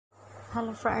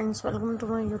Hello friends, welcome to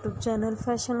my YouTube channel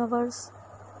Fashion Lovers.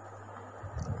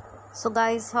 So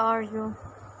guys, how are you?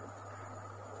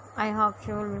 I hope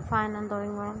you will be fine and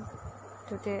doing well.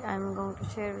 Today I am going to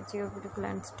share with you beautiful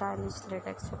and stylish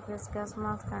latex face gas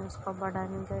mask and scuba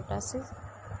diving gear dresses.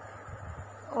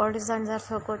 All designs are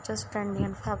so gorgeous, trendy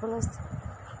and fabulous.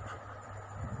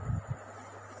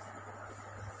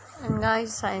 And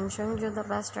guys, I am showing you the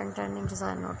best and trending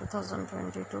design of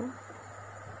 2022.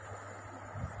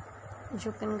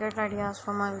 You can get ideas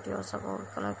from my videos about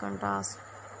color contrast,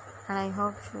 and I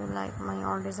hope you like my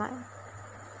own design.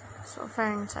 So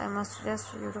friends, I must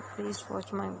suggest you to please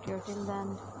watch my video till the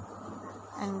end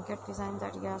and get design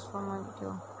ideas from my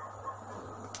video.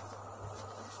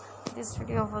 This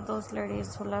video for those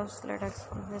ladies who loves latex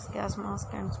face gas mask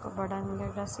and scuba diving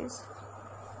gear dresses.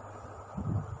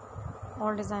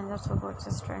 All designs are so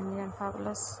gorgeous, trendy and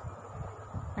fabulous.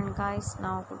 And guys,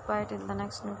 now goodbye till the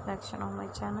next new collection of my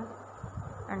channel.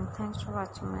 And thanks for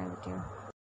watching my video.